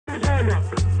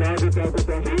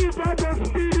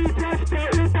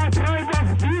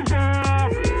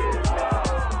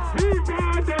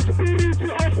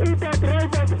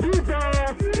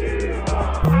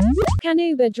Can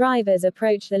Uber drivers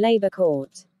approach the Labour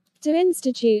Court to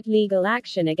institute legal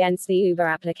action against the Uber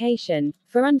application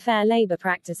for unfair labour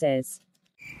practices?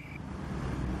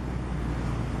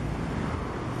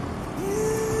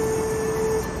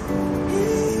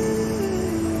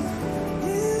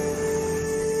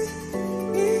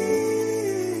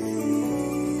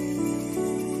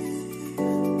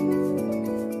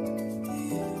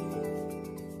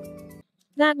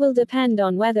 That will depend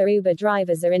on whether Uber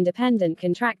drivers are independent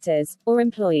contractors or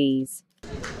employees.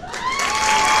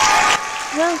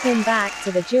 Welcome back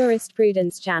to the Jurist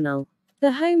Prudence channel,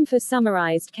 the home for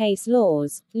summarized case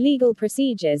laws, legal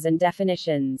procedures and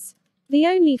definitions. The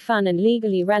only fun and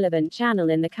legally relevant channel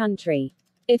in the country.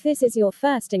 If this is your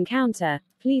first encounter,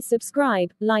 please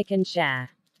subscribe, like and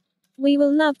share. We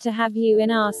will love to have you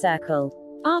in our circle.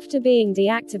 After being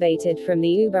deactivated from the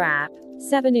Uber app,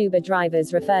 7 Uber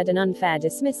drivers referred an unfair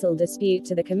dismissal dispute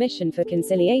to the Commission for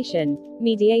Conciliation,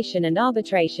 Mediation and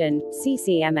Arbitration,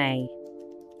 CCMA.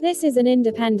 This is an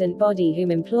independent body whom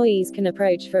employees can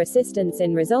approach for assistance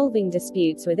in resolving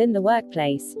disputes within the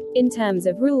workplace, in terms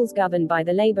of rules governed by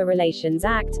the Labour Relations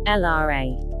Act,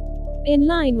 LRA. In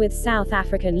line with South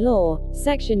African law,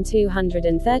 Section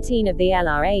 213 of the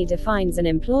LRA defines an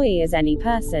employee as any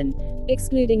person,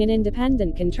 excluding an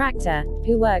independent contractor,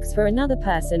 who works for another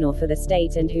person or for the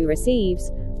state and who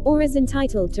receives, or is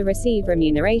entitled to receive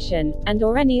remuneration, and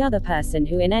or any other person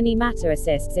who in any matter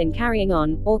assists in carrying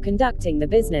on, or conducting the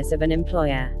business of an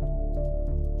employer.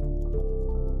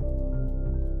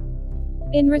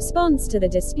 In response to the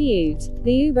dispute,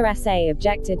 the Uber SA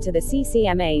objected to the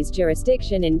CCMA's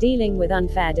jurisdiction in dealing with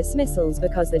unfair dismissals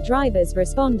because the drivers'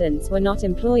 respondents were not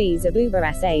employees of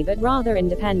Uber SA but rather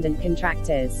independent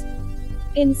contractors.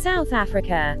 In South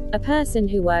Africa, a person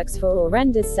who works for or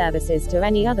renders services to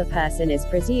any other person is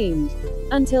presumed,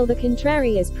 until the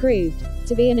contrary is proved,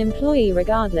 to be an employee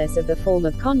regardless of the form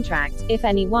of contract, if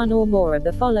any one or more of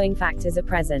the following factors are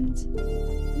present.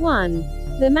 1.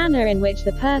 The manner in which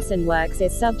the person works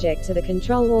is subject to the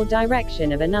control or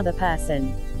direction of another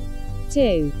person.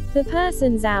 2. The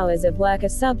person's hours of work are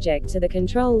subject to the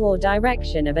control or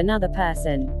direction of another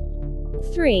person.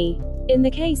 3. In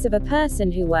the case of a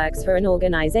person who works for an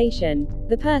organization,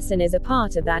 the person is a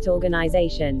part of that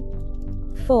organization.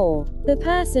 4. The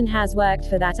person has worked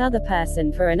for that other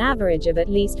person for an average of at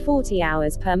least 40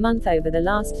 hours per month over the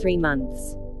last 3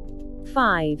 months.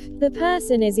 5. The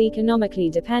person is economically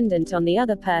dependent on the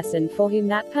other person for whom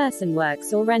that person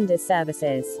works or renders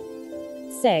services.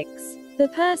 6. The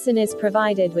person is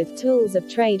provided with tools of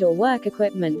trade or work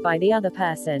equipment by the other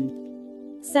person.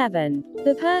 7.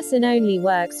 The person only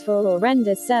works for or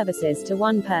renders services to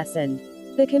one person.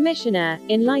 The Commissioner,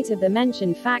 in light of the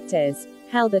mentioned factors,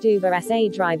 held that Uber SA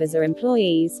drivers are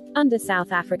employees, under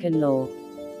South African law.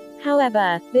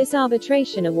 However, this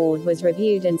arbitration award was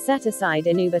reviewed and set aside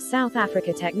in Uber South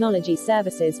Africa Technology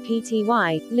Services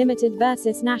Pty, Limited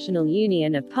versus National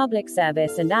Union of Public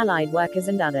Service and Allied Workers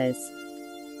and others.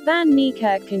 Van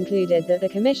Niekerk concluded that the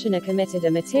Commissioner committed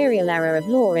a material error of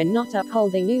law in not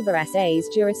upholding Uber SA's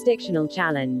jurisdictional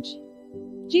challenge.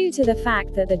 Due to the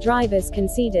fact that the drivers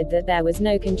conceded that there was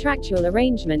no contractual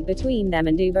arrangement between them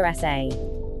and Uber SA.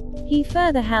 He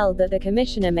further held that the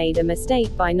Commissioner made a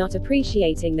mistake by not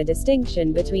appreciating the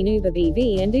distinction between Uber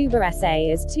BV and Uber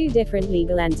SA as 2 different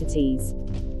legal entities.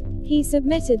 He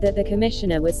submitted that the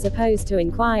Commissioner was supposed to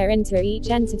inquire into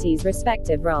each entity's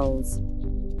respective roles.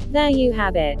 There you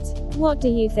have it. What do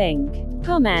you think?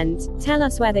 Comment, tell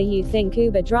us whether you think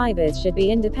Uber drivers should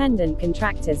be independent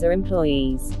contractors or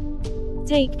employees.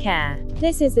 Take care.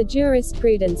 This is the Jurist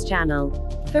Prudence channel.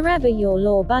 Forever your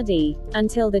law buddy,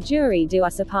 until the jury do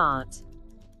us apart.